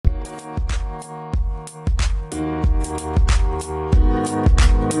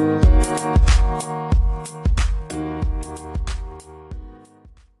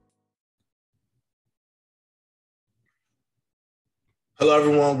Hello,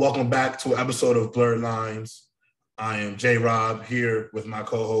 everyone. Welcome back to an episode of Blurred Lines. I am J Rob here with my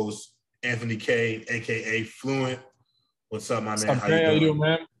co-host Anthony K, aka Fluent. What's up, my What's man? up, How you Jay? How you doing? doing,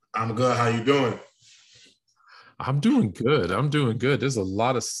 man? I'm good. How you doing? I'm doing good. I'm doing good. There's a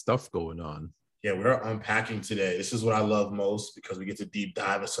lot of stuff going on. Yeah, we're unpacking today. This is what I love most because we get to deep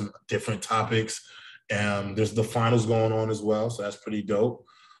dive into some different topics. And there's the finals going on as well, so that's pretty dope.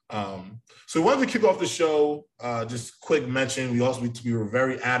 So we wanted to kick off the show. Just quick mention: we were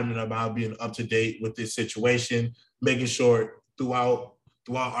very adamant about being up to date with this situation, making sure throughout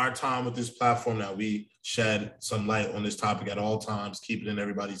our time with this platform that we shed some light on this topic at all times, keep it in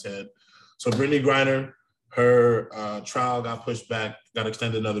everybody's head. So Brittany Griner, her trial got pushed back, got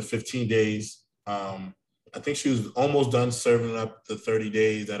extended another 15 days. I think she was almost done serving up the 30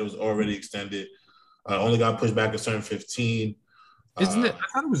 days that it was already extended. Only got pushed back a certain 15. Isn't it? I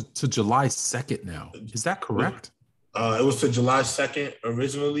thought it was to July 2nd now. Is that correct? It was to July 2nd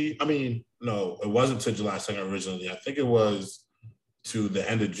originally. I mean, no, it wasn't to July 2nd originally. I think it was to the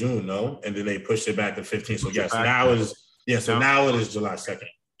end of June, no? And then they pushed it back to 15. So yes, now it is July 2nd.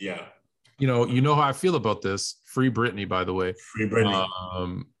 Yeah. You know how I feel about this. Free Britney, by the way. Free Brittany.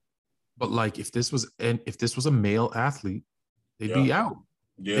 But like if this was a male athlete, they'd be out.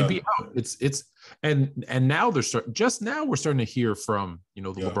 Yeah. They'd be out. It's and now we're starting to hear from the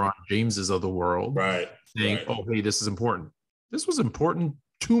LeBron Jameses of the world, right, saying, right. "Oh, hey, this is important. This was important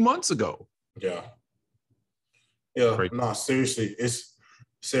 2 months ago." Yeah. Right. No, seriously.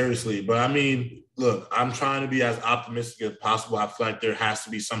 But I mean, look, I'm trying to be as optimistic as possible. I feel like there has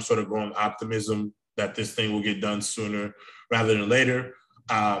to be some sort of growing optimism that this thing will get done sooner rather than later.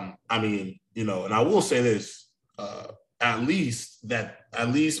 I mean, and I will say this, at least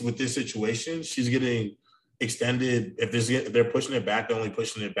with this situation, she's getting extended. If they're pushing it back, they're only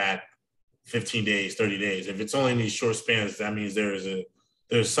pushing it back 15 days, 30 days. If it's only in these short spans, that means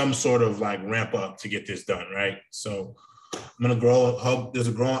there's some sort of like ramp up to get this done, right? So I'm gonna hope there's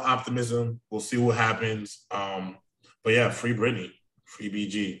a growing optimism. We'll see what happens. But yeah, free Britney, free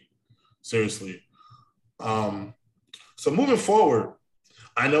BG. Seriously. So moving forward,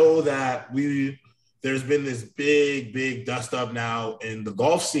 I know that there's been this big dust up now in the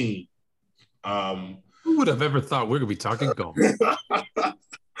golf scene. Who would have ever thought we're gonna be talking golf?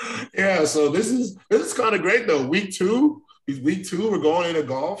 Yeah, so this is kind of great though. Week two, we're going into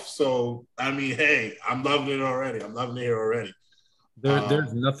golf. So I mean, hey, I'm loving it already. I'm loving it here already.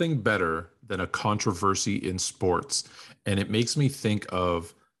 There's nothing better than a controversy in sports, and it makes me think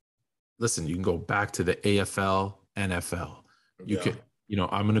of. Listen, you can go back to the AFL, NFL. You Yeah. could,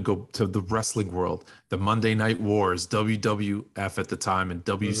 I'm going to go to the wrestling world, the Monday Night Wars, WWF at the time, and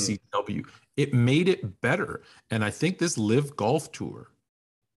WCW. It made it better. And I think this Live Golf Tour,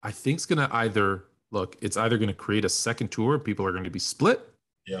 I think it's going to it's either going to create a second tour, people are going to be split.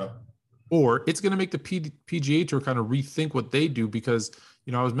 Yeah. Or it's going to make the PGA Tour kind of rethink what they do because,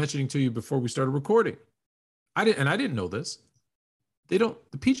 I was mentioning to you before we started recording. I didn't know this. The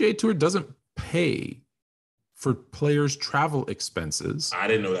PGA Tour doesn't pay for players' travel expenses. I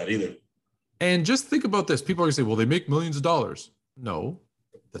didn't know that either. And just think about this. People are going to say, well, they make millions of dollars. No,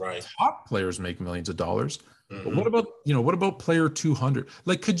 the top players make millions of dollars. But what about player 200?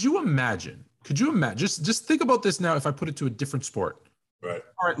 Like, could you imagine, just think about this now if I put it to a different sport. Right.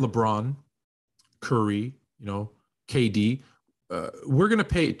 All right, LeBron, Curry, KD, we're going to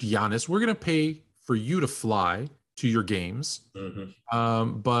pay Giannis, we're going to pay for you to fly to your games.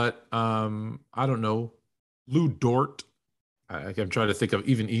 But I don't know, Lou Dort. I'm trying to think of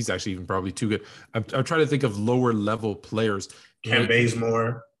he's actually even probably too good. I'm trying to think of lower level players. Kent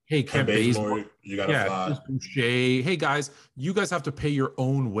Bazemore. Hey, Kent Bazemore. You got to fly. Boucher. Hey, guys, you guys have to pay your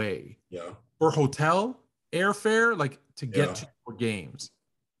own way. Yeah. For hotel, airfare, like to get to your games.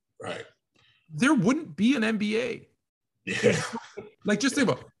 Right. There wouldn't be an NBA. Yeah. Like, just think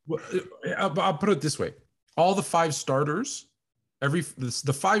about I'll put it this way. All the five starters,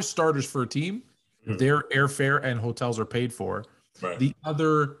 the five starters for a team, their airfare and hotels are paid for. Right. The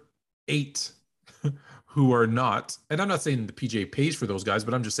other 8 who are not, and I'm not saying the PGA pays for those guys,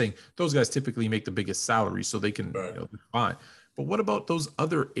 but I'm just saying those guys typically make the biggest salary, so they can fine. But what about those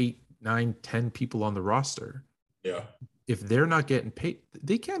other 8, 9, 10 people on the roster? Yeah. If they're not getting paid,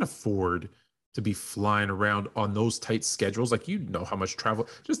 they can't afford to be flying around on those tight schedules. Like, how much travel.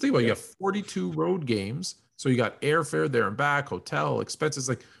 Just think about it. You got 42 road games. So you got airfare there and back, hotel expenses.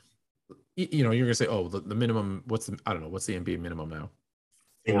 Like, you're going to say, oh, the minimum, what's the NBA minimum now?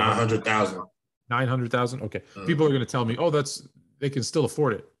 900,000. 900,000. Okay. People are going to tell me, oh, they can still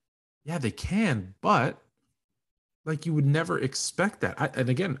afford it. Yeah, they can. But like you would never expect that. And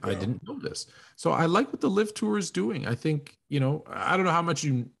again, I didn't know this. So I like what the Live Tour is doing. I think, I don't know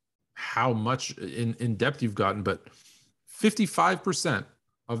how much in depth you've gotten, but 55%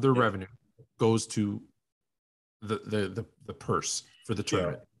 of their revenue goes to the purse for the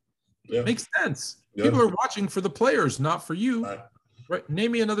tournament. Yeah. Makes sense. Yeah. People are watching for the players, not for you. Right.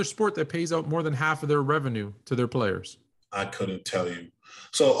 Name me another sport that pays out more than half of their revenue to their players. I couldn't tell you.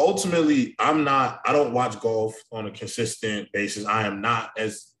 So ultimately, I don't watch golf on a consistent basis. I am not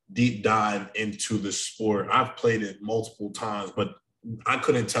as deep dive into the sport. I've played it multiple times, but I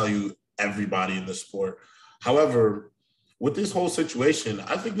couldn't tell you everybody in the sport. However, with this whole situation,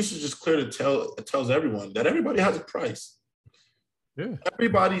 I think this is just clear it tells everyone that everybody has a price. Yeah.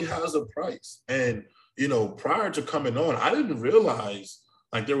 Everybody has a price. And, prior to coming on, I didn't realize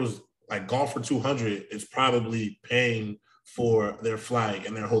like there was like Golf for 200 is probably paying for their flight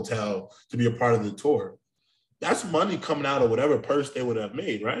and their hotel to be a part of the tour. That's money coming out of whatever purse they would have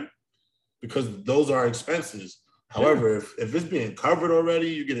made, right? Because those are expenses. However, if it's being covered already,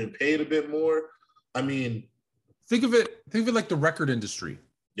 you're getting paid a bit more. I mean, think of it like the record industry.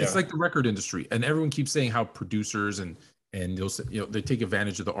 Yeah. It's like the record industry, and everyone keeps saying how producers and they take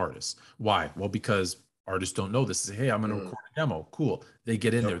advantage of the artists. Why? Well, because artists don't know this. Say, hey, I'm going to record a demo. Cool. They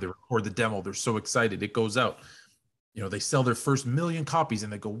get in there, they record the demo. They're so excited. It goes out. They sell their first 1 million copies,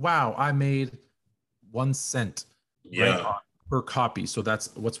 and they go, "Wow, I made 1 cent per copy." So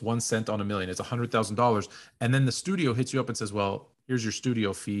that's what's 1 cent on 1 million. It's $100,000. And then the studio hits you up and says, "Well, here's your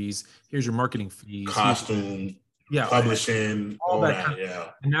studio fees. Here's your marketing fees, costume, publishing, all that.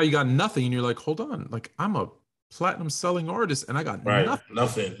 And now you got nothing, and you're like, "Hold on, like I'm a platinum selling artist, and I got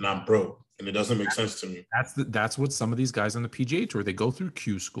nothing, and I'm broke." And it doesn't make sense to me. That's what some of these guys on the PGA Tour, they go through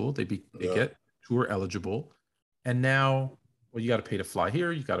Q school, they get tour eligible, and now, well, you got to pay to fly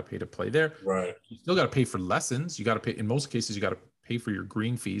here, you got to pay to play there. Right. You still got to pay for lessons. You got to pay, in most cases, you got to pay for your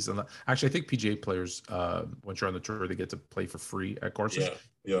green fees. And actually, I think PGA players, once you're on the tour, they get to play for free at courses.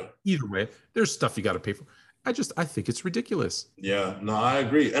 Yeah. Either way, there's stuff you got to pay for. I think it's ridiculous. Yeah. No, I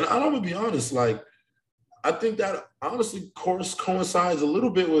agree, and I'm gonna be honest, like, I think that honestly coincides a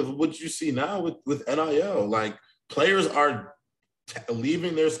little bit with what you see now with NIL. Like, players are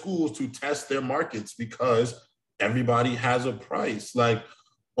leaving their schools to test their markets because everybody has a price. Like,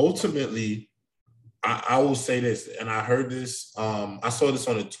 ultimately, I will say this, and I heard this, I saw this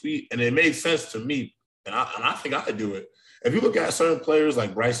on a tweet, and it made sense to me, and I think I could do it. If you look at certain players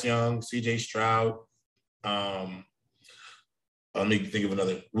like Bryce Young, CJ Stroud, let me think of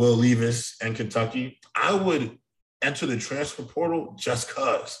another, Will Levis and Kentucky, I would enter the transfer portal just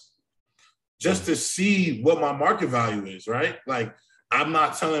to see what my market value is, right? Like, I'm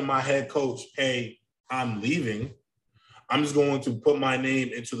not telling my head coach, hey, I'm leaving. I'm just going to put my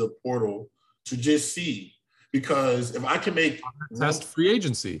name into the portal to just see. Because if I can test free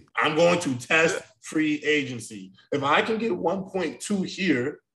agency, I'm going to test free agency. If I can get 1.2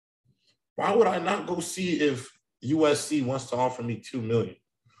 here, why would I not go see if USC wants to offer me $2 million,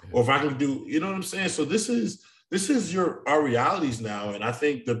 or if I can do, you know what I'm saying? So this is our realities now, and I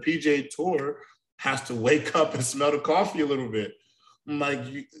think the PGA Tour has to wake up and smell the coffee a little bit. Like,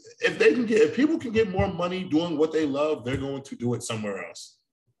 if people can get more money doing what they love, they're going to do it somewhere else.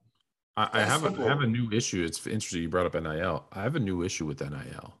 I have a new issue. It's interesting you brought up NIL. I have a new issue with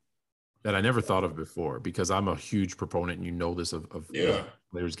NIL that I never thought of before, because I'm a huge proponent, and this, of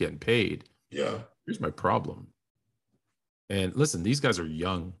players getting paid. Yeah. Here's my problem. And listen, these guys are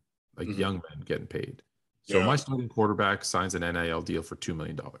young, young men getting paid. So my starting quarterback signs an NIL deal for $2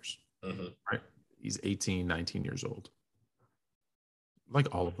 million. Right? He's 18, 19 years old.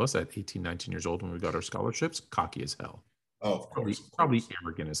 Like all of us at 18, 19 years old when we got our scholarships, cocky as hell. Oh, of course. Probably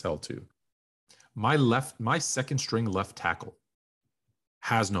arrogant as hell too. My second string left tackle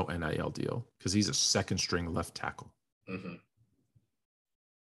has no NIL deal because he's a second string left tackle.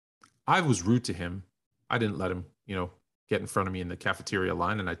 I was rude to him. I didn't let him, get in front of me in the cafeteria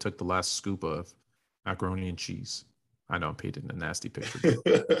line, and I took the last scoop of macaroni and cheese. I know I'm painting a nasty picture.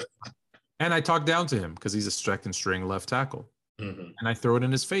 And I talked down to him because he's a second string left tackle. And I throw it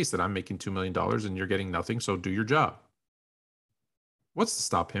in his face that I'm making $2 million and you're getting nothing, so do your job. What's to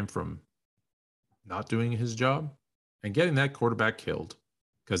stop him from not doing his job and getting that quarterback killed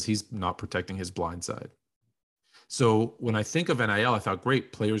because he's not protecting his blind side? So when I think of NIL, I thought,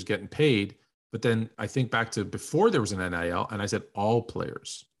 great, players getting paid. But then I think back to before there was an NIL, and I said all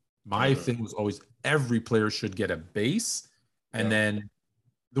players. My thing was always every player should get a base. And then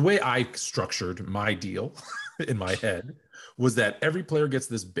the way I structured my deal in my head was that every player gets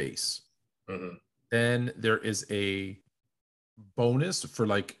this base. Then there is a bonus for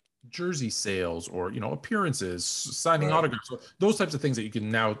like jersey sales or, appearances, signing Right. autographs, so those types of things that you can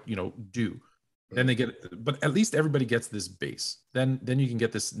now, do. Then they get, but at least everybody gets this base. Then you can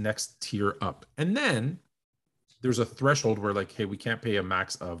get this next tier up. And then there's a threshold where like, hey, we can't pay a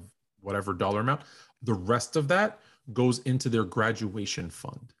max of whatever dollar amount. The rest of that goes into their graduation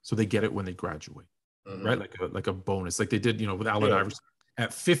fund. So they get it when they graduate, right? Like a bonus, like they did, with Allen Iverson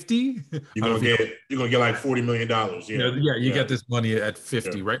at 50. You're gonna get like $40 million. Yeah, you get this money at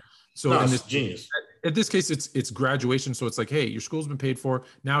 50, right? So No, in it's this genius. in this case, it's graduation. So it's like, hey, your school's been paid for.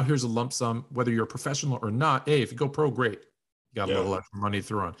 Now here's a lump sum, whether you're a professional or not. Hey, if you go pro, great. You got a little extra money to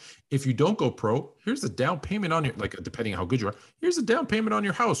throw on. If you don't go pro, here's a down payment on your, like, depending on how good you are, here's a down payment on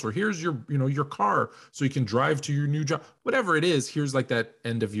your house, or here's your, your car so you can drive to your new job. Whatever it is, here's like that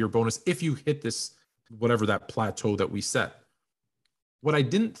end of year bonus if you hit this, whatever that plateau that we set. What I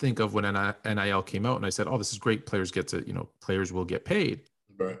didn't think of when NIL came out and I said, oh, this is great. Players get to, players will get paid.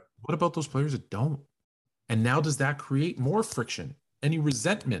 Right. What about those players that don't? And now does that create more friction, any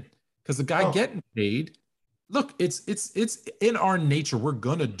resentment? Because the guy getting paid, look, it's in our nature. We're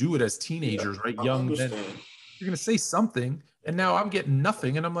gonna do it as teenagers, right? Young men. You're gonna say something, and now I'm getting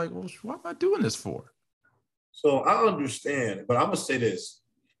nothing, and I'm like, well, what am I doing this for? So I understand, but I'm gonna say this.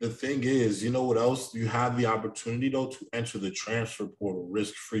 The thing is, you know what else? You have the opportunity though to enter the transfer portal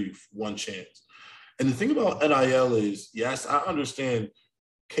risk-free, one chance. And the thing about NIL is, yes, I understand.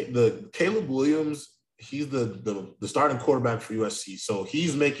 The Caleb Williams, he's the starting quarterback for USC, so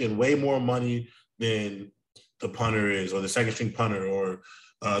he's making way more money than the punter is, or the second string punter, or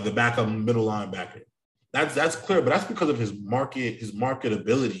the backup middle linebacker. That's clear, but that's because of his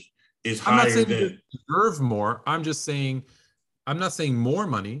marketability is higher. I'm not saying they deserve more. I'm just saying, I'm not saying more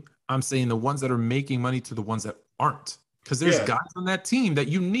money. I'm saying the ones that are making money to the ones that aren't. Because there's guys on that team that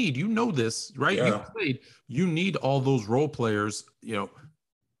you need. You know this, right? You played. You need all those role players.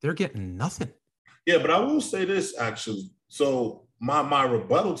 They're getting nothing. Yeah, but I will say this actually. So my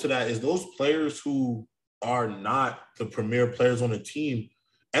rebuttal to that is those players who are not the premier players on the team,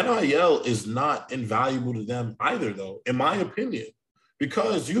 NIL is not invaluable to them either, though, in my opinion,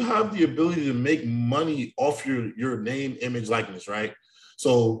 because you have the ability to make money off your name, image, likeness, right?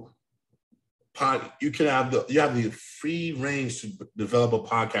 So you have the free range to develop a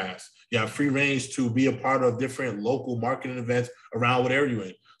podcast. You have free range to be a part of different local marketing events around whatever you're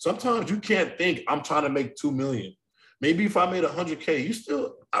in. Sometimes you can't think, I'm trying to make $2 million. Maybe if I made $100K, you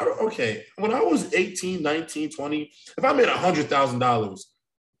still, okay. When I was 18, 19, 20, if I made $100,000,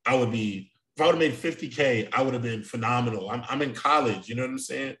 I would be, if I would have made $50K, I would have been phenomenal. I'm in college, you know what I'm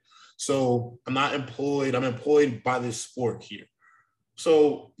saying? So I'm not employed. I'm employed by this sport here.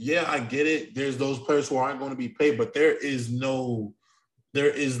 So yeah, I get it. There's those players who aren't going to be paid, but there is no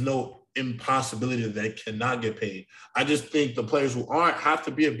impossibility that they cannot get paid. I just think the players who aren't have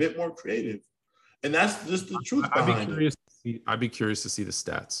to be a bit more creative. And that's just the truth behind it. I'd be curious to see the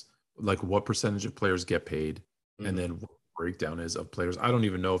stats, like what percentage of players get paid, and then what the breakdown is of players. I don't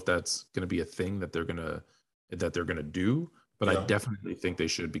even know if that's going to be a thing that they're gonna do, but I definitely think they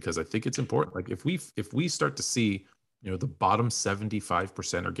should, because I think it's important. Like if we start to see, the bottom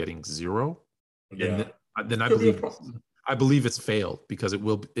 75% are getting zero, then I believe it's failed, because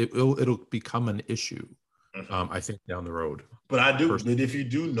it'll become an issue. I think down the road. But if you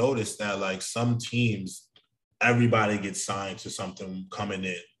do notice that, like, some teams, everybody gets signed to something coming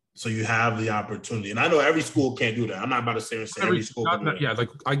in, so you have the opportunity. And I know every school can't do that. I'm not about to say every school. Like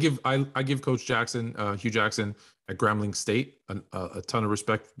I give Coach Jackson, Hugh Jackson at Grambling State, a ton of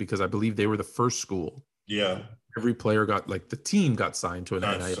respect, because I believe they were the first school. Yeah. Every player got, like, the team got signed to an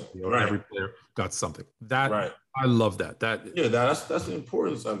NIL deal. Right. Every player got something. I love that. That's the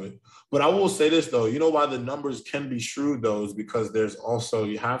importance of it. But I will say this though, you know why the numbers can be shrewd though, is because there's also,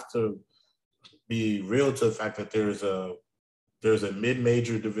 you have to be real to the fact that there's a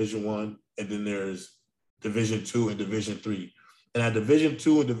mid-major Division I, and then there's Division II and Division III. And at Division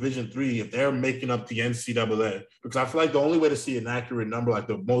II and Division III, if they're making up the NCAA, because I feel like the only way to see an accurate number, like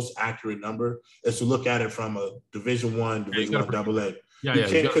the most accurate number, is to look at it from a Division I, Division I AA.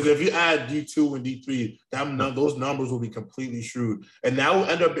 Because if you add D2 and D3, those numbers will be completely shrewd, and that will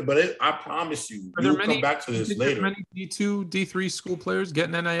end up. But I promise you, we'll come back to this later. Many D2, D3 school players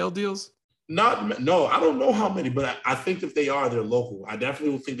getting NIL deals? No, I don't know how many, but I think if they are, they're local. I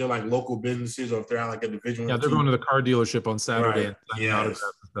definitely would think they're like local businesses, or if they're at like a division. Yeah, they're going to the car dealership on Saturday. Right. And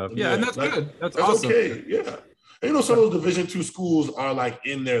stuff. Yeah, and that's good. That's awesome. Okay. Yeah. And, some of those Division II schools are like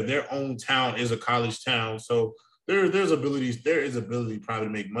in their own town is a college town. So there is ability probably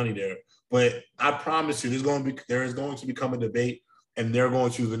to make money there. But I promise you, there is going to become a debate, and they're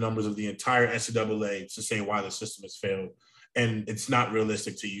going to use the numbers of the entire NCAA to say why the system has failed. and it's not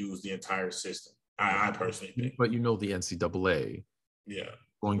realistic to use the entire system. I personally think. But the NCAA, yeah,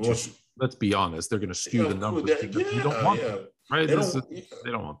 going to let's be honest, they're going to skew the numbers. You don't want them, right? They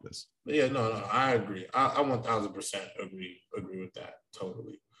don't want this. Yeah, no, I agree. I 1000% agree with that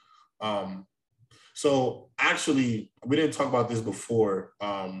totally. So actually, we didn't talk about this before,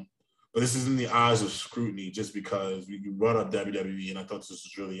 but this is in the eyes of scrutiny, just because you brought up WWE, and I thought this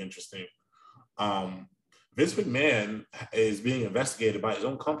was really interesting. Vince McMahon is being investigated by his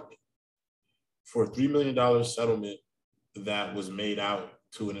own company for a $3 million settlement that was made out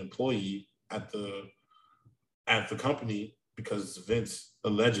to an employee at the company because Vince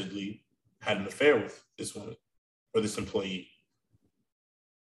allegedly had an affair with this woman or this employee.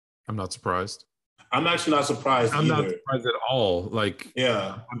 I'm not surprised. I'm actually not surprised I'm either. not surprised at all. Like,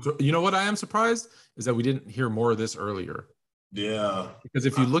 yeah. You know what I am surprised is that we didn't hear more of this earlier. Yeah. Because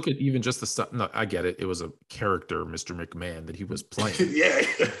if you look at even just the stuff, no, I get it. It was a character, Mr. McMahon, that he was playing. Yeah.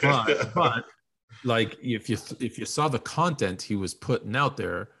 but like if you saw the content he was putting out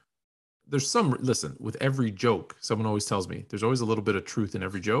there, there's some, listen, with every joke, someone always tells me there's always a little bit of truth in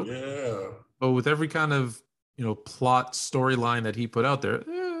every joke. Yeah. But with every kind of, plot storyline that he put out there,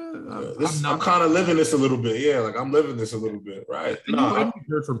 I'm kind of living this a little bit. Yeah, like I'm living this a little bit, right? And you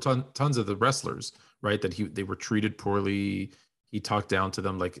heard from tons of the wrestlers, right, that they were treated poorly. He talked down to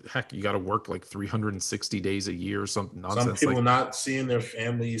them like, heck, you got to work like 360 days a year or something nonsense. Some people not seeing their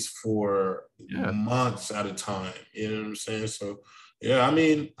families for months at a time. You know what I'm saying? So, yeah, I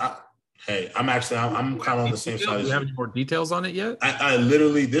mean, I'm kind of on the same side. Do you have any more details on it yet? I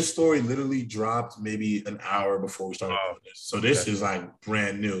this story literally dropped maybe an hour before we started doing this. So this is like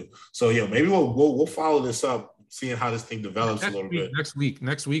brand new. So yeah, maybe we'll follow this up, seeing how this thing develops a little bit.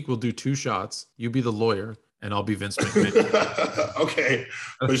 Next week we'll do 2 shots. You be the lawyer and I'll be Vince McMahon. Okay,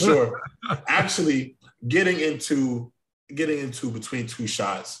 for sure. Actually, getting into between 2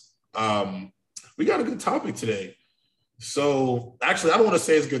 shots. We got a good topic today. So actually, I don't want to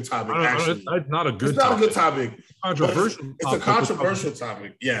say it's a good topic. Actually, it's not a good. It's not a good topic. Controversial. It's a controversial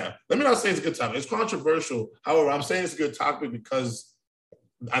topic. Yeah. Let me not say it's a good topic. It's controversial. However, I'm saying it's a good topic because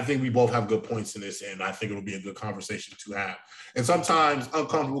I think we both have good points in this, and I think it'll be a good conversation to have. And sometimes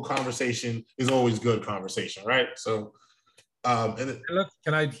uncomfortable conversation is always good conversation, right? So,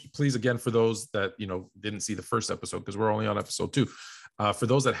 can I please, again, for those that didn't see the first episode, because we're only on episode 2, for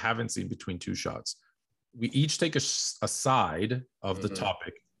those that haven't seen Between 2 Shots, we each take a side of the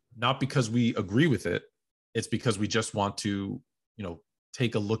topic, not because we agree with it. It's because we just want to,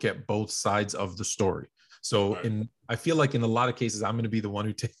 take a look at both sides of the story. So I feel like in a lot of cases, I'm going to be the one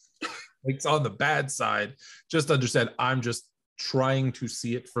who takes on the bad side. Just understand, I'm just trying to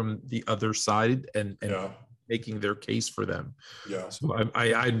see it from the other side and making their case for them. Yeah. So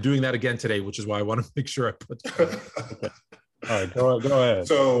I'm doing that again today, which is why I want to make sure I put. Okay. All right, go ahead.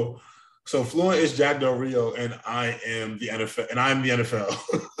 So Fluent is Jack Del Rio, and I am the NFL, and I'm the NFL.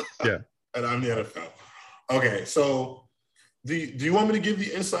 Yeah. And I'm the NFL. Okay, so do you want me to give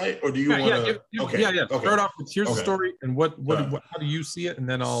the insight, or do you want to? Okay. Start off with here's the story, and what how do you see it, and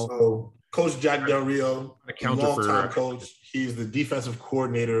then I'll. So Coach Jack Del Rio, long-time coach. He's the defensive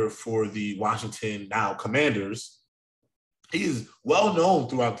coordinator for the Washington now Commanders. He is well known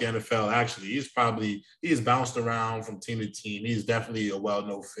throughout the NFL. Actually, he's bounced around from team to team. He's definitely a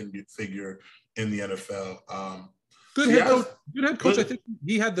well-known figure in the NFL. Good head coach. I think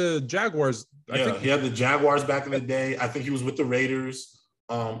he had the Jaguars. He had the Jaguars back in the day. I think he was with the Raiders.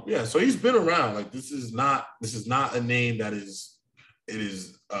 So he's been around. Like this is not a name that is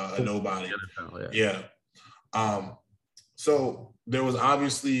a nobody. NFL, so there was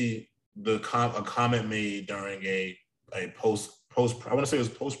obviously a comment made during a post I want to say it was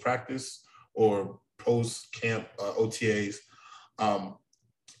post practice or post camp OTAs.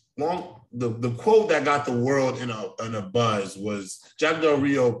 The quote that got the world in a buzz was Jack Del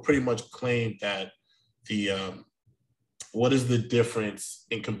Rio pretty much claimed that what is the difference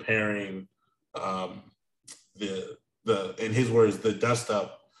in comparing in his words, the dust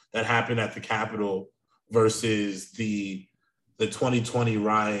up that happened at the Capitol versus the 2020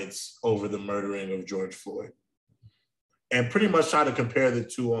 riots over the murdering of George Floyd. And pretty much try to compare the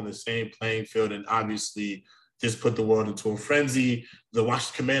two on the same playing field. And obviously this put the world into a frenzy. The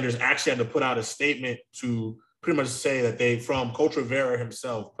Washington Commanders actually had to put out a statement to pretty much say that from Coach Rivera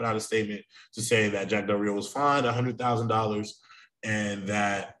himself, put out a statement to say that Jack Del Rio was fined $100,000 and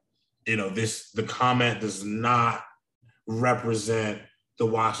that, the comment does not represent the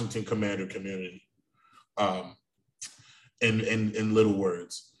Washington Commander community in little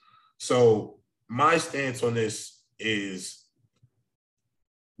words. So my stance on this is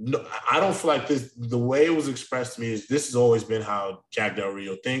no, I don't feel like this. The way it was expressed to me is this has always been how Jack Del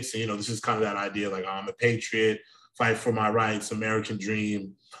Rio thinks. And, this is kind of that idea, like, I'm a patriot, fight for my rights, American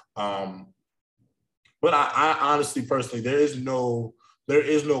dream. But I honestly, personally, there is no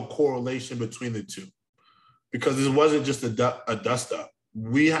correlation between the two, because it wasn't just a dust up.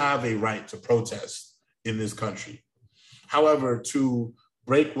 We have a right to protest in this country. However, to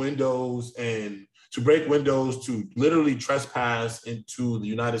break windows, to literally trespass into the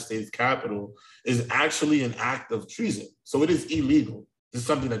United States Capitol is actually an act of treason. So it is illegal. It's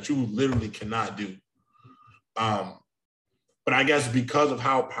something that you literally cannot do. But I guess because of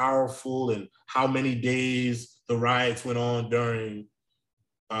how powerful and how many days the riots went on during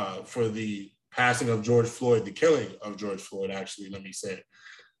for the passing of George Floyd, the killing of George Floyd, actually, let me say,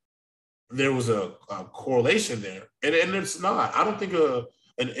 there was a correlation there. And it's not. I don't think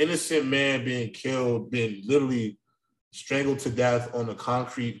an innocent man being killed, being literally strangled to death on the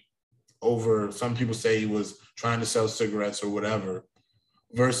concrete over, some people say he was trying to sell cigarettes or whatever,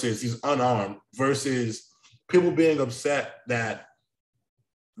 versus he's unarmed, versus people being upset that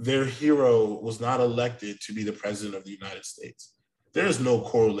their hero was not elected to be the president of the United States. There is no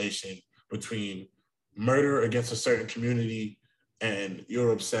correlation between murder against a certain community and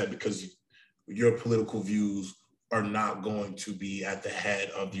you're upset because your political views are not going to be at the head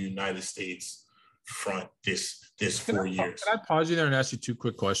of the United States front this 4 years. Can I pause you there and ask you two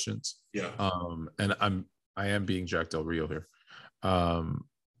quick questions? Yeah. And I am being Jack Del Rio here.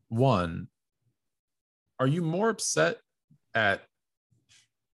 One, are you more upset at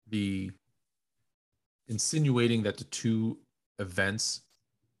the insinuating that the two events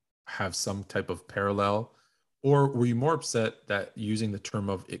have some type of parallel, or were you more upset that using the term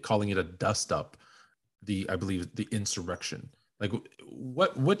of it, calling it a dust up, I believe the insurrection? Like,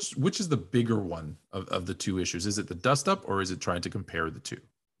 which is the bigger one of the two issues? Is it the dust up, or is it trying to compare the two?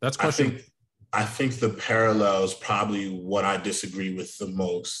 That's question. I think the parallel is probably what I disagree with the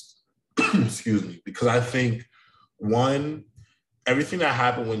most. Excuse me, because I think, one, everything that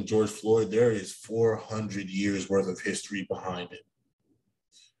happened when George Floyd, there is 400 years worth of history behind it.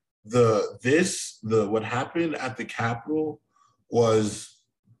 What happened at the Capitol was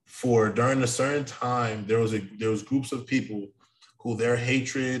during a certain time, there was groups of people who their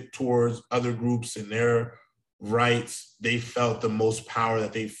hatred towards other groups and their rights, they felt the most power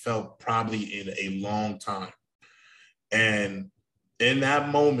that they felt probably in a long time. And in that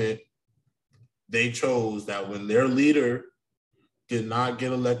moment, they chose that when their leader did not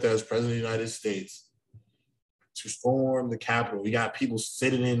get elected as president of the United States, to storm the Capitol. We got people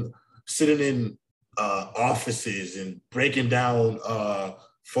sitting in offices and breaking down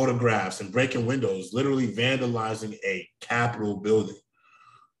photographs and breaking windows, literally vandalizing a Capitol building.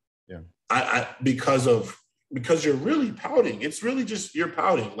 Yeah, because you're really pouting. It's really just you're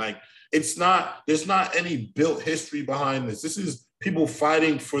pouting. Like, there's not any built history behind this. This is people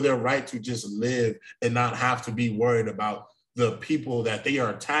fighting for their right to just live and not have to be worried about the people that they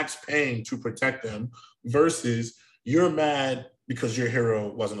are tax paying to protect them, versus you're mad because your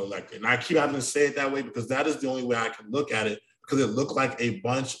hero wasn't elected. And I keep having to say it that way because that is the only way I can look at it, because it looked like a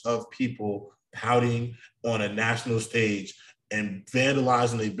bunch of people pouting on a national stage and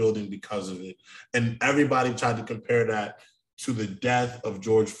vandalizing a building because of it. And everybody tried to compare that to the death of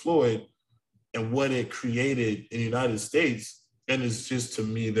George Floyd and what it created in the United States. And it's just, to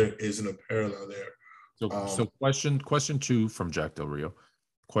me, there isn't a parallel there. So question two from Jack Del Rio.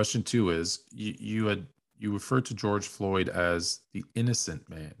 Question two is, you referred to George Floyd as the innocent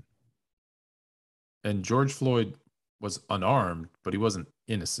man. And George Floyd was unarmed, but he wasn't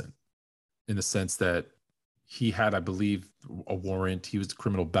innocent in the sense that he had, I believe, a warrant. He was a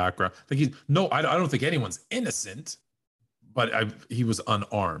criminal background. Like, I don't think anyone's innocent, but he was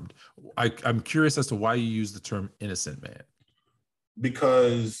unarmed. I'm curious as to why you use the term innocent man.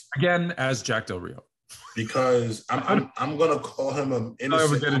 Because, again, as Jack Del Rio. Because I'm gonna call him an innocent.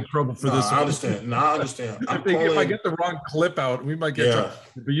 I would get in trouble for this. I understand. I understand. If I get the wrong clip out, we might get trouble.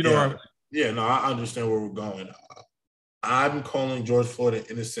 But I understand where we're going. I'm calling George Floyd an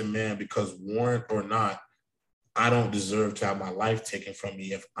innocent man because, warrant or not, I don't deserve to have my life taken from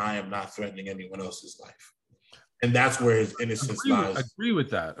me if I am not threatening anyone else's life. And that's where his innocence lies. Agree with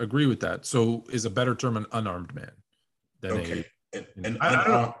that. So is a better term an unarmed man than okay.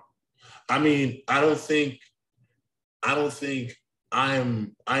 I don't think I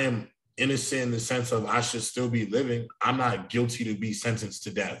am innocent in the sense of I should still be living. I'm not guilty to be sentenced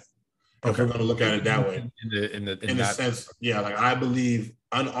to death. If we're going to look at it that way. In the sense, yeah, like I believe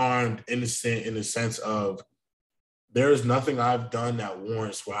unarmed, innocent in the sense of there is nothing I've done that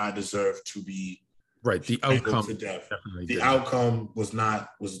warrants where I deserve to be Right. The outcome to death. The outcome was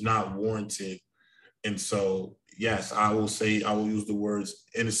not warranted. And so, yes, I will use the words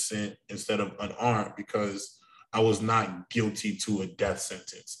innocent instead of unarmed, because I was not guilty to a death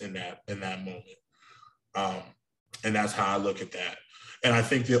sentence in that moment. And that's how I look at that. And I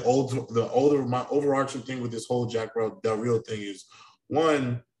think my overarching thing with this whole Jack Del Rio thing is,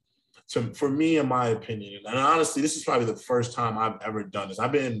 one, for me, in my opinion, and honestly, this is probably the first time I've ever done this.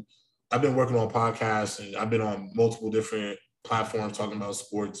 I've been working on podcasts, and I've been on multiple different platforms talking about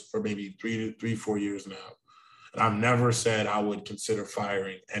sports for maybe 4 years now. And I've never said I would consider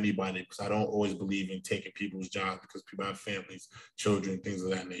firing anybody, because I don't always believe in taking people's jobs, because people have families, children, things of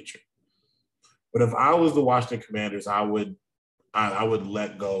that nature. But if I was the Washington Commanders, I would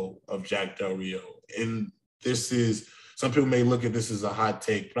let go of Jack Del Rio. And some people may look at this as a hot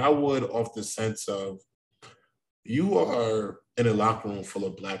take, but I would, off the sense of, you are in a locker room full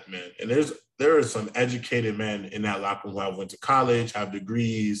of Black men, and there are some educated men in that locker room who have went to college, have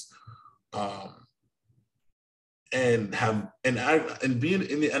degrees, and being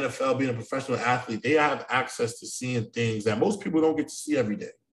in the NFL, being a professional athlete, they have access to seeing things that most people don't get to see every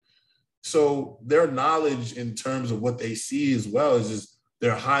day. So their knowledge in terms of what they see as well is just,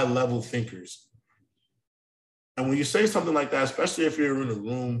 they're high-level thinkers. And when you say something like that, especially if you're in a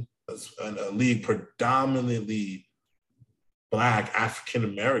room, a league predominantly Black,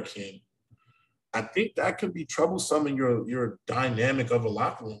 African-American, I think that can be troublesome in your dynamic of a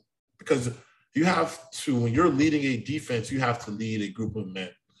locker room, because you have to, when you're leading a defense, you have to lead a group of men,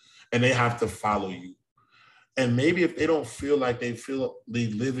 and they have to follow you. And maybe if they don't feel like they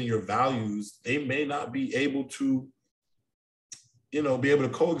live in your values, they may not be able to, be able to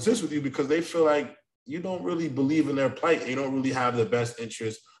coexist with you, because they feel like you don't really believe in their plight. You don't really have the best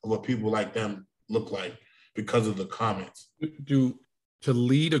interest of what people like them look like, because of the comments. To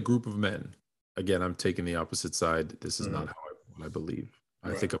lead a group of men, again, I'm taking the opposite side. This is not what I believe.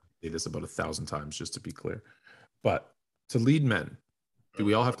 Right. I think I've said this about 1,000 times, just to be clear. But to lead men, do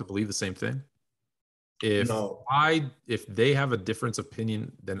we all have to believe the same thing? If they have a different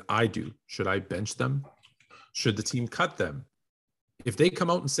opinion than I do, should I bench them? Should the team cut them? If they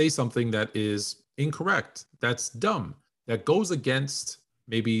come out and say something that is incorrect, that's dumb, that goes against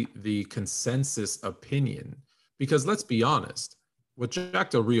maybe the consensus opinion, because let's be honest, what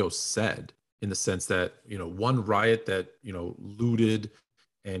Jack Del Rio said, in the sense that, one riot that, looted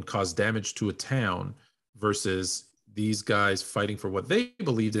and caused damage to a town versus these guys fighting for what they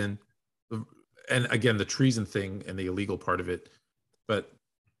believed in. And again, the treason thing and the illegal part of it. But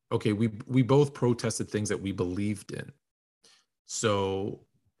okay, we both protested things that we believed in. So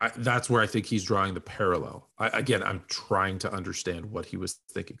that's where I think he's drawing the parallel. I'm trying to understand what he was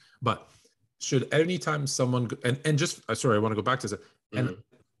thinking. But should anytime someone, I want to go back to that. And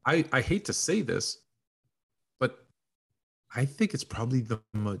I hate to say this, but I think it's probably the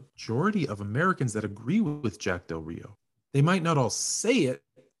majority of Americans that agree with Jack Del Rio. They might not all say it.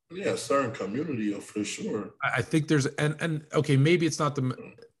 Yeah, certain community, for sure. I think there's, and okay, maybe it's not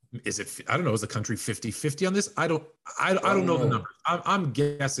is the country 50-50 on this? I don't know the numbers. I'm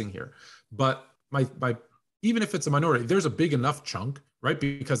guessing here, but even if it's a minority, there's a big enough chunk, right?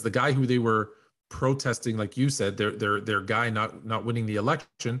 Because the guy who they were protesting, like you said, their guy not winning the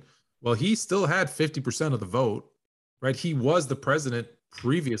election, well, he still had 50% of the vote, right? He was the president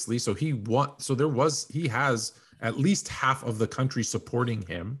previously, so he has at least half of the country supporting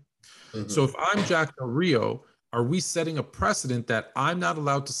him. Mm-hmm. So if I'm Jack Del Rio, are we setting a precedent that I'm not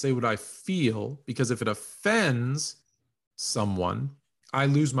allowed to say what I feel, because if it offends someone, I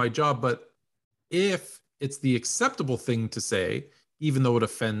lose my job? But if it's the acceptable thing to say, even though it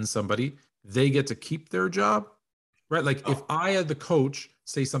offends somebody, they get to keep their job, right? Like if I, as the coach,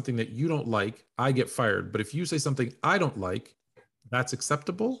 say something that you don't like, I get fired. But if you say something I don't like, that's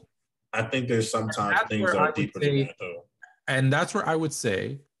acceptable? I think there's sometimes things that are deeper than that, though. And that's where I would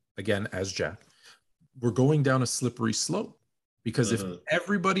say, again, as Jack, we're going down a slippery slope, because if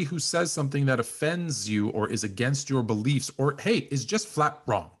everybody who says something that offends you or is against your beliefs, or hey, is just flat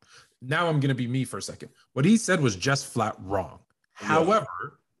wrong. Now I'm going to be me for a second. What he said was just flat wrong. Yeah.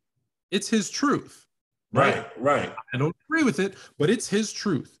 However, it's his truth. Right. I don't agree with it, but it's his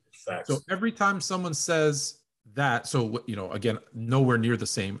truth. Facts. So every time someone says that, so, again, nowhere near the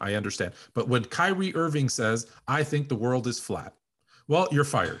same, I understand. But when Kyrie Irving says, I think the world is flat, well, you're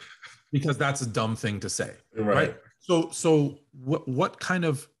fired, because that's a dumb thing to say. Right? So what kind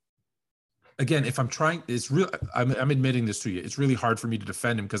of, again, if I'm trying, it's real, I'm admitting this to you, it's really hard for me to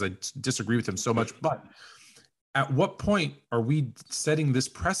defend him because I disagree with him so much. But at what point are we setting this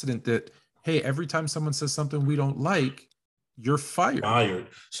precedent that, hey, every time someone says something we don't like, you're fired?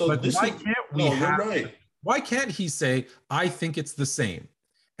 So we no, have. You're right. Why can't he say, I think it's the same?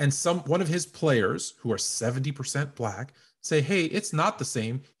 And one of his players who are 70% black say, hey, it's not the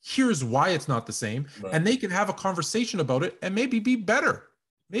same. Here's why it's not the same. Right. And they can have a conversation about it and maybe be better.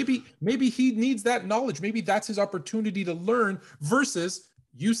 Maybe he needs that knowledge. Maybe that's his opportunity to learn versus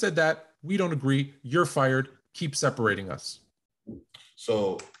you said that, we don't agree, you're fired, keep separating us.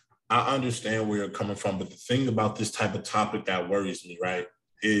 So I understand where you're coming from, but the thing about this type of topic that worries me, right,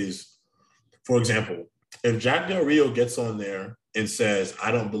 is, for example, if Jack Del Rio gets on there and says,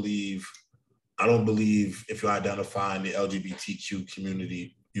 I don't believe if you identify in the LGBTQ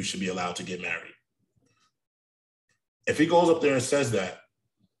community, you should be allowed to get married. If he goes up there and says that,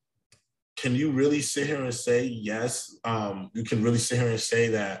 can you really sit here and say yes? You can really sit here and say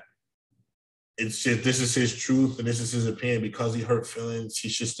that it's just, this is his truth and this is his opinion because he hurt feelings, he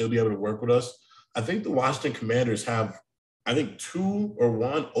should still be able to work with us. I think the Washington Commanders have, I think, 2 or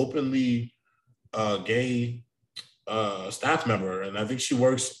 1 openly gay staff member, and I think she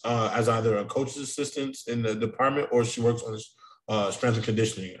works as either a coach's assistant in the department or she works on strength and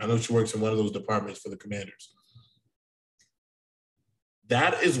conditioning. I know she works in one of those departments for the Commanders.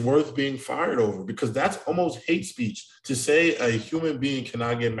 That is worth being fired over because that's almost hate speech to say a human being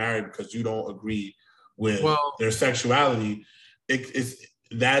cannot get married because you don't agree with their sexuality.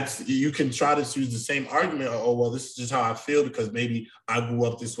 That's, you can try to use the same argument. Oh, well, this is just how I feel because maybe I grew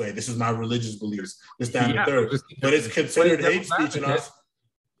up this way. This is my religious beliefs. This, that, and the third. But it's considered hate speech in us.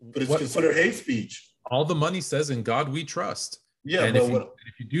 But it's considered hate speech. All the money says, in God we trust. Yeah, and if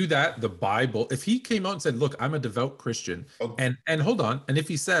you do that, the Bible, if he came out and said, look, I'm a devout Christian, and hold on, and if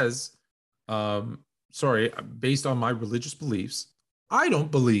he says, sorry, based on my religious beliefs, I don't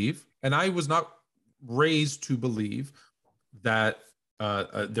believe, and I was not raised to believe that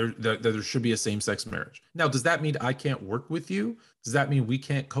there should be a same-sex marriage. Now, does that mean I can't work with you? Does that mean we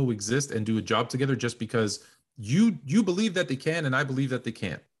can't coexist and do a job together just because you believe that they can and I believe that they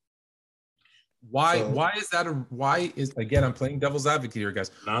can't? Why is that again, I'm playing devil's advocate here,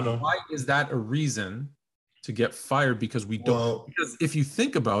 guys. No. Why is that a reason to get fired? Because we don't, because if you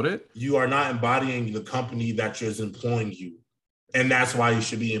think about it, you are not embodying the company that is employing you. And that's why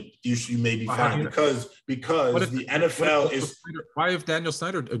you may be fired because the NFL is. Why if Daniel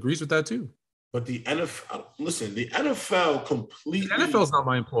Snyder agrees with that too? But the NFL, listen, the NFL completely. The NFL is not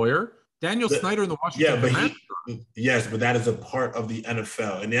my employer. Daniel Snyder in the Washington Commanders. Yes, but that is a part of the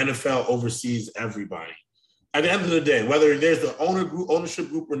NFL, and the NFL oversees everybody. At the end of the day, whether there's the ownership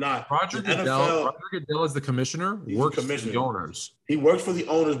group or not, Roger Goodell is the commissioner. Works for the owners. He works for the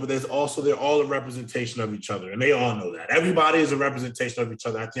owners, but they're all a representation of each other, and they all know that. Everybody is a representation of each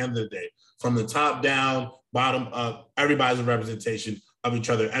other. At the end of the day, from the top down, bottom up, everybody's a representation of each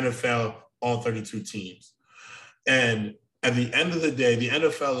other. NFL, all 32 teams, and at the end of the day, the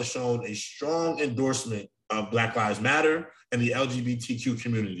NFL has shown a strong endorsement of Black Lives Matter and the LGBTQ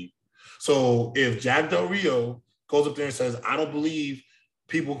community. So if Jack Del Rio goes up there and says, I don't believe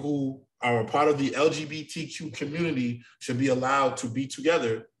people who are a part of the LGBTQ community should be allowed to be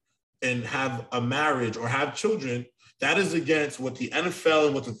together and have a marriage or have children, that is against what the NFL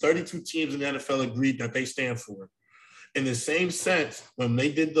and what the 32 teams in the NFL agreed that they stand for. In the same sense, when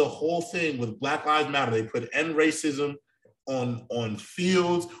they did the whole thing with Black Lives Matter, they put end racism on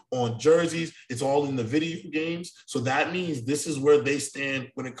fields, on jerseys. It's all in the video games. So that means this is where they stand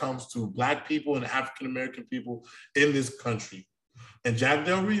when it comes to Black people and African-American people in this country. And Jack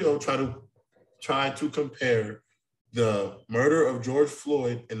Del Rio tried to compare the murder of George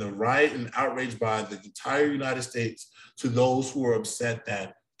Floyd and the riot and outrage by the entire United States to those who are upset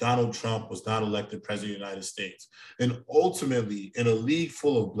that Donald Trump was not elected president of the United States. And ultimately, in a league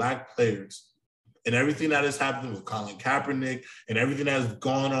full of Black players, and everything that has happened with Colin Kaepernick and everything that has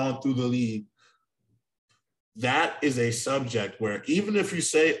gone on through the league, that is a subject where even if you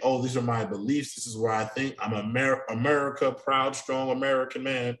say, oh, these are my beliefs, this is where I think I'm America, proud, strong American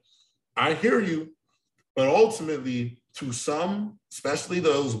man, I hear you. But ultimately, to some, especially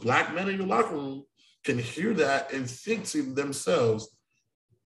those Black men in your locker room, can hear that and think to themselves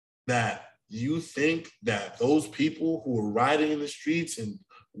that you think that those people who are riding in the streets and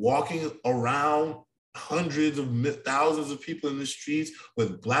walking around, hundreds of thousands of people in the streets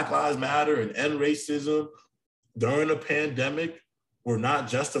with Black Lives Matter and end racism during a pandemic were not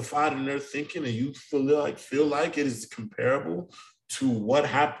justified in their thinking, and you feel like it is comparable to what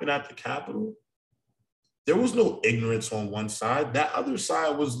happened at the Capitol. There was no ignorance on one side. That other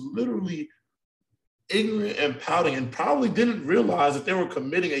side was literally ignorant and pouting and probably didn't realize that they were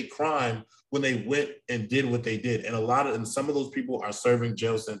committing a crime when they went and did what they did. And some of those people are serving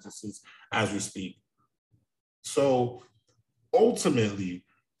jail sentences as we speak. So ultimately,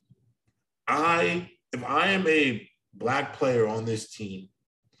 if I am a Black player on this team,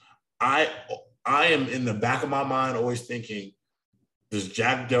 I am in the back of my mind always thinking, does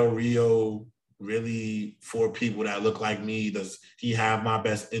Jack Del Rio really, for people that look like me, does he have my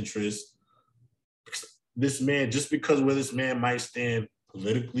best interest? This man, just because where this man might stand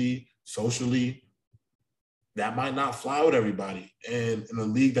politically, socially, that might not fly with everybody. And in a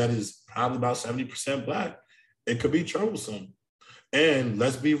league that is probably about 70% Black, it could be troublesome. And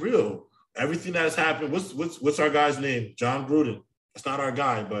let's be real, everything that has happened, what's our guy's name? John Gruden. That's not our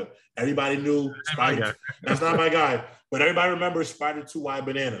guy, but everybody knew Spider. That's not my guy. But everybody remembers Spider 2 White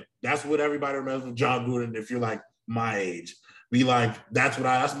Banana. That's what everybody remembers with John Gruden if you're like my age.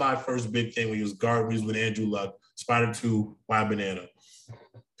 That's my first big thing when he was with Andrew Luck, Spider 2 White Banana.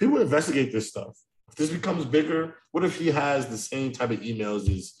 People investigate this stuff. If this becomes bigger, what if he has the same type of emails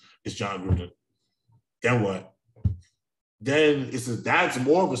as John Gruden? Then what? Then that's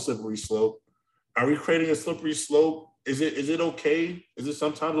more of a slippery slope. Are we creating a slippery slope? Is it okay? Is it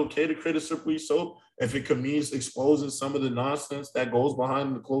sometimes okay to create a slippery slope if it could mean exposing some of the nonsense that goes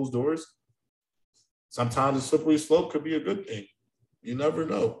behind the closed doors? Sometimes a slippery slope could be a good thing. You never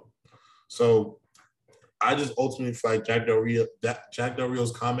know. So I just ultimately feel like Jack Del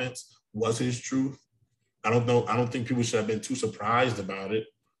Rio's comments was his truth. I don't think people should have been too surprised about it.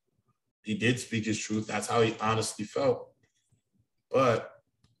 He did speak his truth. That's how he honestly felt. But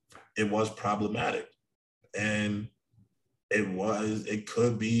it was problematic. And it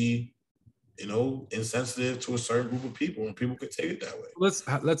could be, insensitive to a certain group of people, and people could take it that way.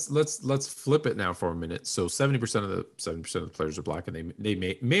 Let's flip it now for a minute. So 70% of the players are Black, and they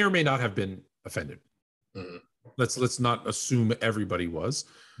may or may not have been offended. Mm-hmm. Let's not assume everybody was,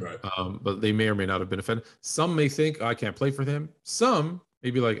 right? But they may or may not have been offended. Some may think, I can't play for him. Some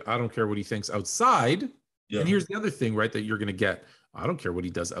may be like, I don't care what he thinks outside. Yeah. And here's the other thing, right, that you're going to get. I don't care what he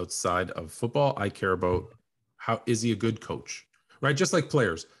does outside of football. I care about how is he a good coach, right? Just like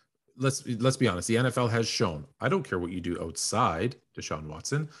players. Let's be honest. The NFL has shown, I don't care what you do outside, Deshaun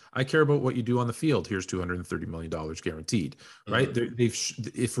Watson. I care about what you do on the field. Here's $230 million guaranteed, right? Mm-hmm.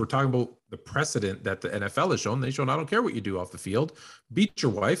 If we're talking about the precedent that the NFL has shown, they've shown, I don't care what you do off the field. Beat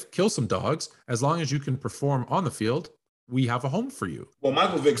your wife, kill some dogs. As long as you can perform on the field, we have a home for you. Well,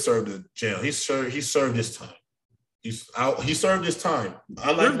 Michael Vick served in jail. He served his time. He's out. He served his time.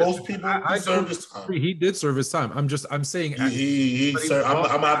 Unlike most people, he served his time. He did serve his time. I'm saying he served. I'm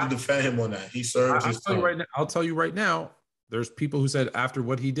gonna have to defend him on that. He served his time. I'll tell you right now. There's people who said after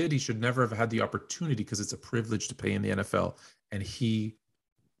what he did, he should never have had the opportunity because it's a privilege to play in the NFL, and he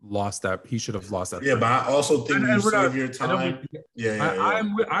lost that. He should have lost that. Yeah, but I also think you serve your time.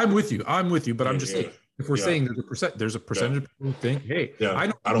 I'm with you. But I'm just saying, if we're saying there's a percentage of people who think, hey, I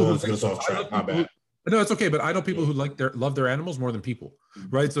don't want to get us off track. My bad. No, it's okay, but I know people who love their animals more than people,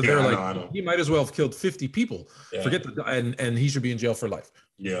 right? So they're he might as well have killed 50 people. Yeah. Forget and he should be in jail for life.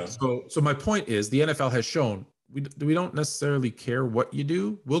 Yeah. So my point is, the NFL has shown we don't necessarily care what you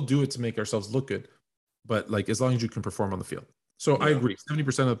do. We'll do it to make ourselves look good, but like as long as you can perform on the field. So I agree.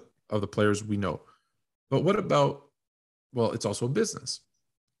 70% of the players we know, but what about? Well, it's also a business,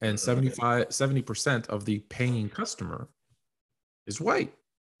 and 70% of the paying customer is white.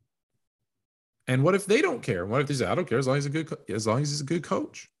 And what if they don't care? What if they say, I don't care as long as he's a good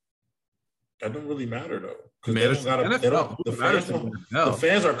coach? That don't really matter though. The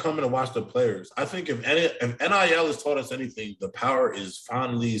fans are coming to watch the players. I think if NIL has taught us anything, the power is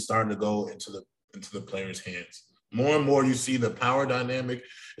finally starting to go into the players' hands. More and more you see the power dynamic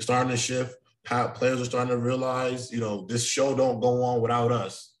is starting to shift. How players are starting to realize, this show don't go on without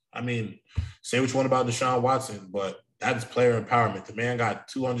us. I mean, say what you want about Deshaun Watson, but that's player empowerment. The man got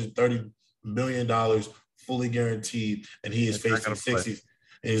 $230 million fully guaranteed, and he is facing 60.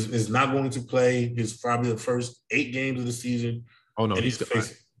 Is not going to play his probably the first 8 games of the season. Oh no, he's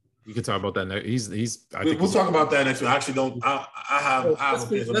facing. We can talk about that next. We'll talk about that next week. I actually don't.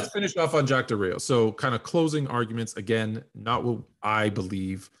 Let's finish off on Jack Del Rio. So, kind of closing arguments again. Not what I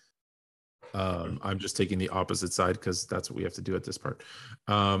believe. I'm just taking the opposite side because that's what we have to do at this part.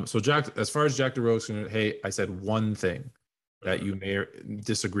 So, Jack, as far as Jack Del Rio is concerned, hey, I said one thing that you may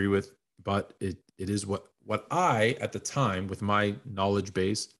disagree with, but it is what I, at the time, with my knowledge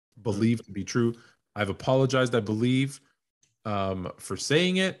base, believed to be true. I've apologized, I believe, for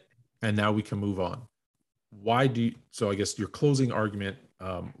saying it, and now we can move on. So I guess your closing argument,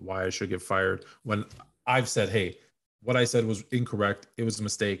 why I should get fired, when I've said, hey, what I said was incorrect. It was a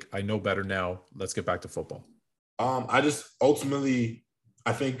mistake. I know better now. Let's get back to football. I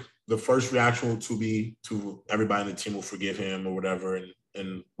think the first reaction will be to everybody in the team will forgive him or whatever,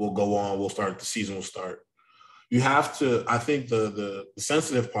 and we'll go on. The season will start. you have to. I think the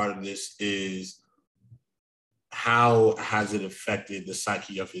sensitive part of this is how has it affected the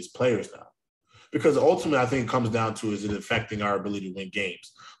psyche of his players now? Because ultimately, I think it comes down to, is it affecting our ability to win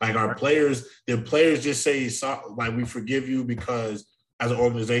games? Like our players, the players just say, like, we forgive you because as an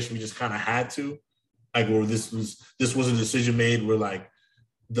organization, we just kind of had to. Like, or this was a decision made where like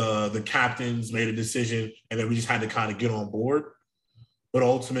the captains made a decision and then we just had to kind of get on board. But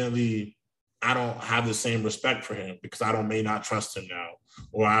ultimately, I don't have the same respect for him because I may not trust him now.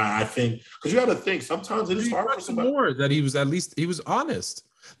 Or I think, because you got to think, sometimes it is hard for somebody. More that he was honest.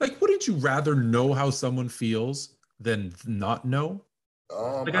 Like, wouldn't you rather know how someone feels than not know?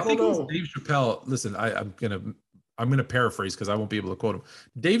 Like, I think it was Dave Chappelle. Listen, I'm gonna paraphrase because I won't be able to quote him.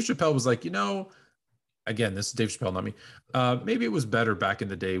 Dave Chappelle was like, again, this is Dave Chappelle, not me. Maybe it was better back in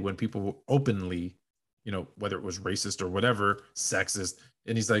the day when people openly, whether it was racist or whatever, sexist.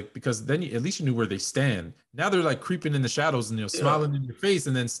 And he's like, because then at least you knew where they stand. Now they're like creeping in the shadows and smiling in your face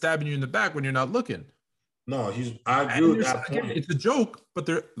and then stabbing you in the back when you're not looking. No, I agree with that point. Again, it's a joke, but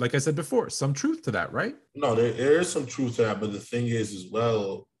there, like I said before, some truth to that, right? No, there is some truth to that. But the thing is, as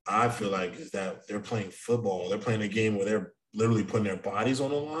well, I feel like is that they're playing football. They're playing a game where they're literally putting their bodies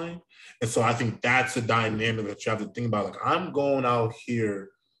on the line. And so I think that's a dynamic that you have to think about. Like, I'm going out here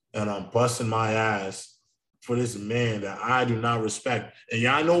and I'm busting my ass for this man that I do not respect. And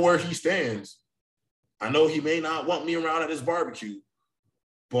yeah, I know where he stands. I know he may not want me around at his barbecue,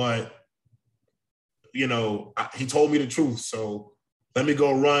 but he told me the truth. So let me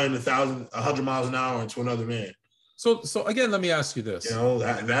go run 100 miles an hour into another man. So again, let me ask you this.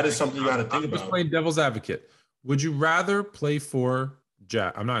 That is something you got to think about. I'm just playing devil's advocate. Would you rather play for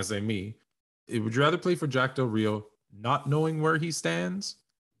Jack? I'm not going to say me. Would you rather play for Jack Del Rio, not knowing where he stands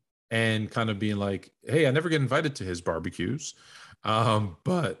and kind of being like, hey, I never get invited to his barbecues.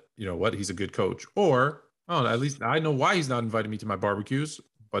 But you know what? He's a good coach. Or, at least I know why he's not inviting me to my barbecues,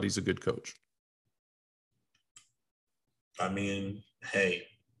 but he's a good coach. I mean, hey,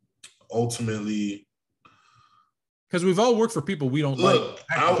 ultimately, because we've all worked for people we don't like.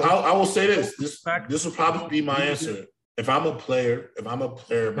 I will say this. This will probably be my answer. If I'm a player,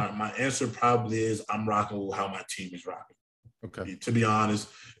 my answer probably is I'm rocking with how my team is rocking. Okay. To be honest,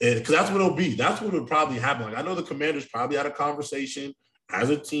 because that's what it'll be. That's what would probably happen. Like, I know the Commanders probably had a conversation as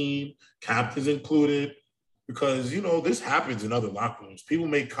a team, captains included, because this happens in other locker rooms. People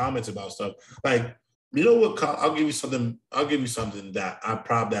make comments about stuff. Like, you know what? I'll give you something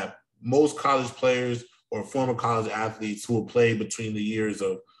that most college players or former college athletes who have played between the years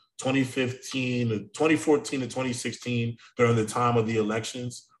of 2014 to 2016 during the time of the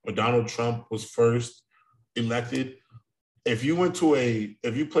elections when Donald Trump was first elected. If you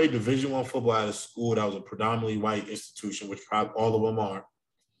played Division I football at a school that was a predominantly white institution, which probably all of them are,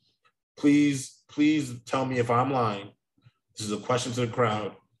 please tell me if I'm lying. This is a question to the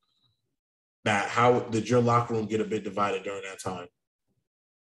crowd. That how did your locker room get a bit divided during that time?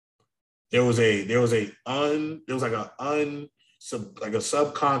 There was a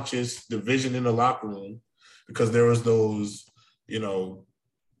subconscious division in the locker room because there was those,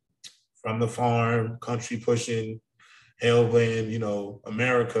 from the farm, country pushing, Hellland,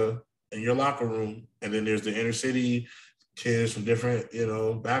 America in your locker room. And then there's the inner city kids from different,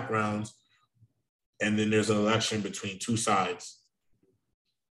 backgrounds. And then there's an election between two sides.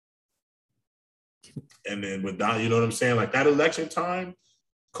 And then with Don, you know what I'm saying? Like, that election time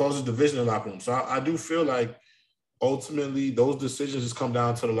causes division in the locker room. So I do feel like ultimately those decisions just come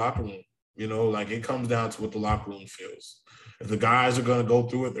down to the locker room. Like, it comes down to what the locker room feels. If the guys are going to go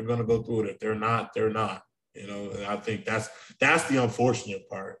through it, they're going to go through it. If they're not, they're not. And I think that's the unfortunate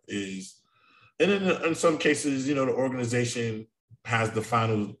part is, and in some cases, the organization has the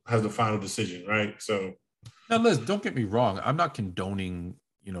final decision, right? So now, Liz, don't get me wrong. I'm not condoning,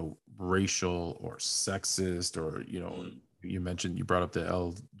 racial or sexist or, you brought up the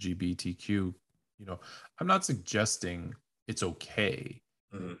LGBTQ, I'm not suggesting it's okay,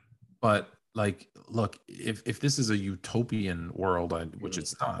 but like, look, if this is a utopian world, which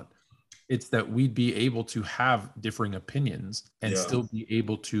it's not, it's that we'd be able to have differing opinions and still be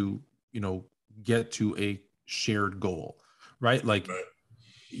able to, get to a shared goal, right? Like,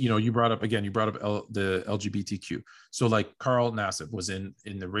 you brought up the LGBTQ. So like Carl Nassib was in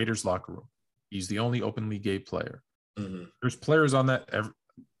the Raiders locker room. He's the only openly gay player. Mm-hmm. There's players on that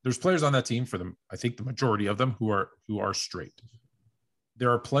team, for them, I think the majority of them who are straight.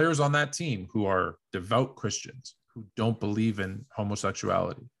 There are players on that team who are devout Christians who don't believe in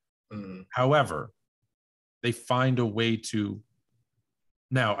homosexuality. Mm-hmm. However, they find a way to.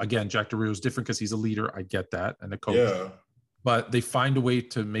 Now, again, Jack Del Rio is different because he's a leader. I get that, and a coach. Yeah. But they find a way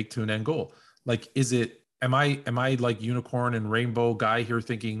to make to an end goal. Like, is it am I like unicorn and rainbow guy here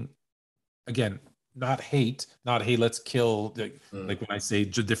thinking, again, not hate, not hey, let's kill, like when I say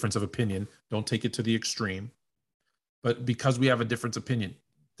difference of opinion, don't take it to the extreme. But because we have a difference opinion,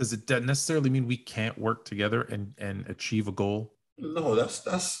 does it necessarily mean we can't work together and achieve a goal? No, that's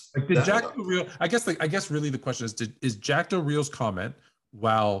like did Jack Del Rio? I guess really the question is Jack Del Rio's comment,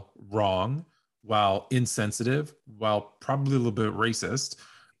 while wrong, while insensitive, while probably a little bit racist,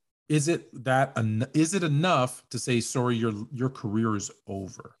 is it enough to say sorry, your career is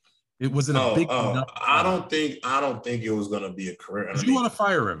over? It was it a big enough? I don't think it was gonna be a career. You want to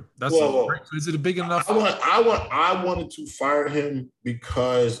fire him? That's right. So is it a big enough? I wanted to fire him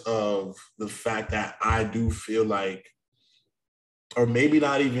because of the fact that I do feel like, or maybe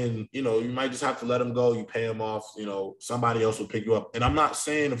not even, you might just have to let him go. You pay him off, somebody else will pick you up. And I'm not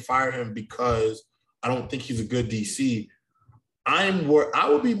saying to fire him because I don't think he's a good DC. I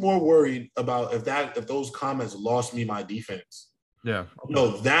would be more worried about if those comments lost me my defense. Yeah.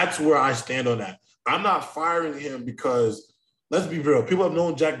 No, that's where I stand on that. I'm not firing him because, let's be real, people have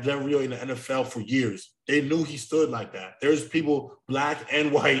known Jack Del Rio in the NFL for years. They knew he stood like that. There's people, black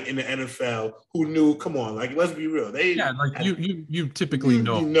and white, in the NFL who knew, come on, like, let's be real. You typically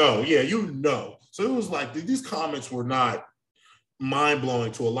know. You know. So it was like, these comments were not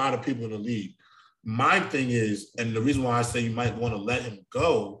mind-blowing to a lot of people in the league. My thing is, and the reason why I say you might want to let him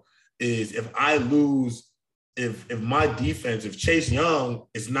go is if I lose, if my defense, if Chase Young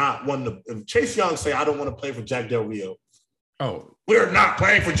is not if Chase Young say, I don't want to play for Jack Del Rio. Oh, we're not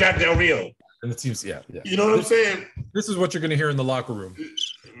playing for Jack Del Rio. And it seems, yeah. You know what I'm saying? This is what you're going to hear in the locker room.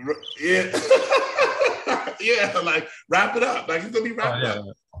 Yeah. Yeah, like, wrap it up. Like, it's going to be wrapped up.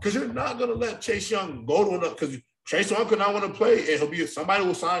 Because you're not going to let Chase Young go to another, because Chase Young could not want to play, and somebody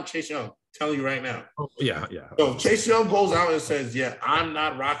will sign Chase Young. I'm telling you right now. Oh, yeah. So Chase Young goes out and says, yeah, I'm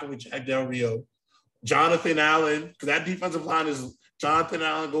not rocking with Jack Del Rio. Jonathan Allen, because that defensive line is, Jonathan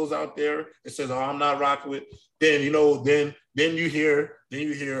Allen goes out there and says, oh, I'm not rocking with. Then, then you hear,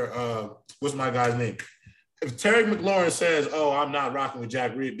 what's my guy's name? If Terry McLaurin says, oh, I'm not rocking with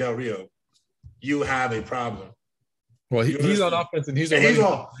Jack Del Rio, you have a problem. Well, he's on offense and he's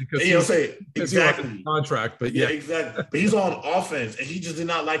on. Exactly contract, but yeah, exactly. But he's on offense, and he just did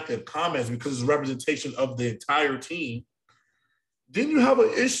not like the comments because it's representation of the entire team. Then you have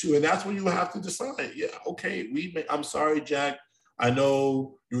an issue, and that's when you have to decide. Yeah, okay, I'm sorry, Jack. I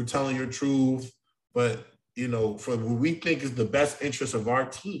know you were telling your truth, but for what we think is the best interest of our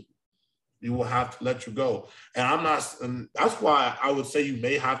team, we will have to let you go. And that's why I would say you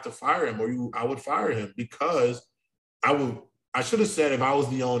may have to fire him, I would fire him, because I should have said if I was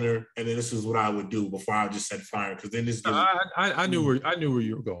the owner, and then this is what I would do before I just said fire, because then this. I knew where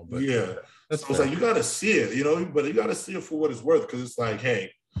you were going, but yeah, that's so like you got to see it, but you got to see it for what it's worth, because it's like,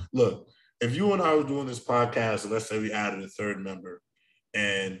 hey, look, if you and I were doing this podcast, and let's say we added a third member,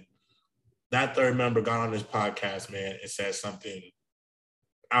 and that third member got on this podcast, man, and said something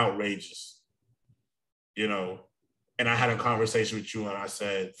outrageous, and I had a conversation with you, and I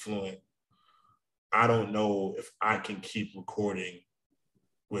said, Fluent, I don't know if I can keep recording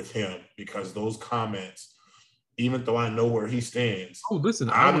with him, because those comments, even though I know where he stands,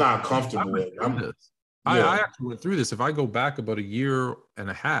 I'm not comfortable with it. I actually went through this. If I go back about a year and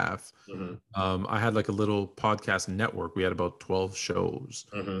a half, I had like a little podcast network. We had about 12 shows,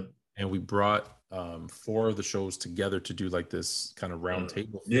 and we brought 4 of the shows together to do like this kind of round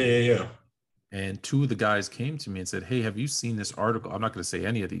table. Yeah. And 2 of the guys came to me and said, hey, have you seen this article? I'm not going to say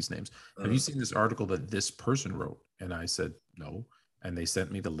any of these names. Have you seen this article that this person wrote? And I said, no. And they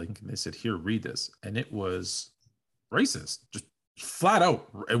sent me the link and they said, here, read this. And it was racist, just flat out.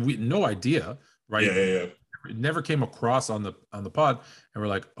 And we no idea, right? Yeah. It never came across on the pod. And we're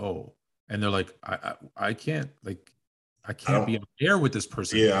like, oh. And they're like, I can't be on air with this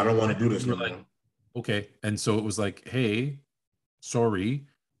person. Yeah, I don't want to do this. We're like, okay. And so it was like, hey, sorry,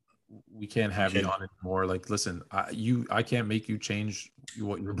 we can't have you on anymore. Like, listen, I can't make you change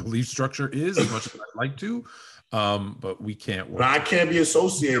what your belief structure is as much as I'd like to, but we can't work. But I can't be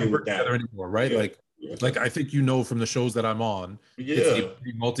associated with that anymore, right? Yeah. Like I think from the shows that I'm on, it's a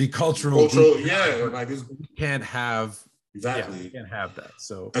multicultural group. Yeah, like we can't have exactly. We can't have that.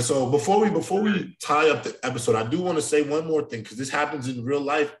 So before we tie up the episode, I do want to say one more thing, because this happens in real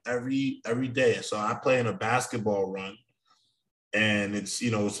life every day. So I play in a basketball run. And it's,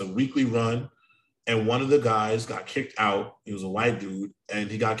 it's a weekly run. And one of the guys got kicked out. He was a white dude. And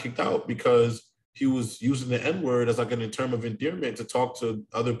he got kicked out because he was using the N-word as like an term of endearment to talk to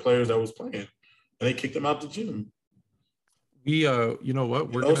other players that was playing. And they kicked him out the gym. We, you know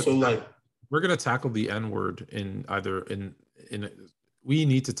what? We're going to tackle the N-word we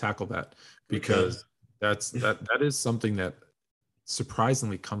need to tackle that, because That is something that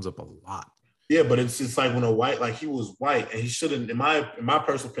surprisingly comes up a lot. Yeah, but it's like when a white, like he was white and he shouldn't, in my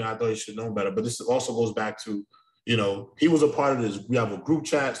personal opinion, I thought he should know better. But this also goes back to, he was a part of this. We have a group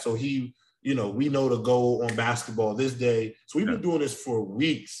chat, so we know to go on basketball this day. So we've been doing this for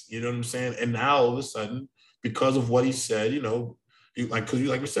weeks, you know what I'm saying? And now all of a sudden, because of what he said, like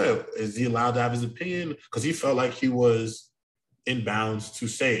we said, is he allowed to have his opinion? Because he felt like he was in bounds to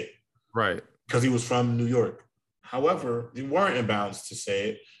say it. Right. Because he was from New York. However, you weren't in bounds to say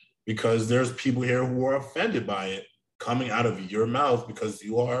it because there's people here who are offended by it coming out of your mouth because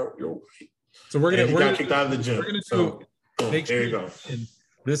you're white. So we're got kicked out of the gym. There you go.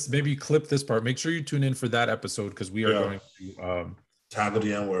 This, maybe clip this part. Make sure you tune in for that episode because we are going to tackle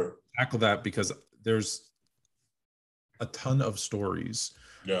the N-word. Tackle that because there's a ton of stories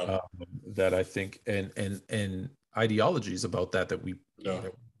that I think and ideologies about that we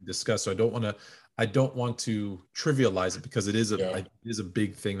discuss. So I don't want to trivialize it because it is a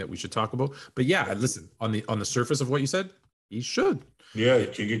big thing that we should talk about. But listen, on the surface of what you said, he should. Yeah, you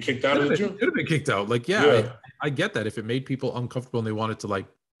can get kicked out of the gym. Should have been kicked out. Like, I get that if it made people uncomfortable and they wanted to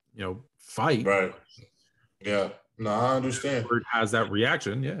fight. Right. Yeah. No, I understand. It has that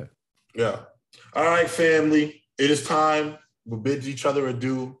reaction. Yeah. Yeah. All right, family. It is time. We'll bid each other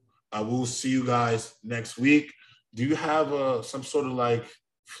adieu. I will see you guys next week. Do you have some sort of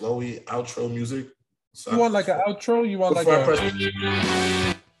flowy outro music? You want like an outro? You want not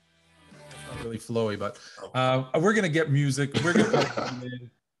really flowy, but we're gonna get music. We're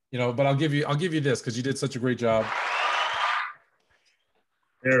gonna, but I'll give you this because you did such a great job.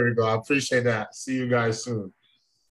 There we go. I appreciate that. See you guys soon.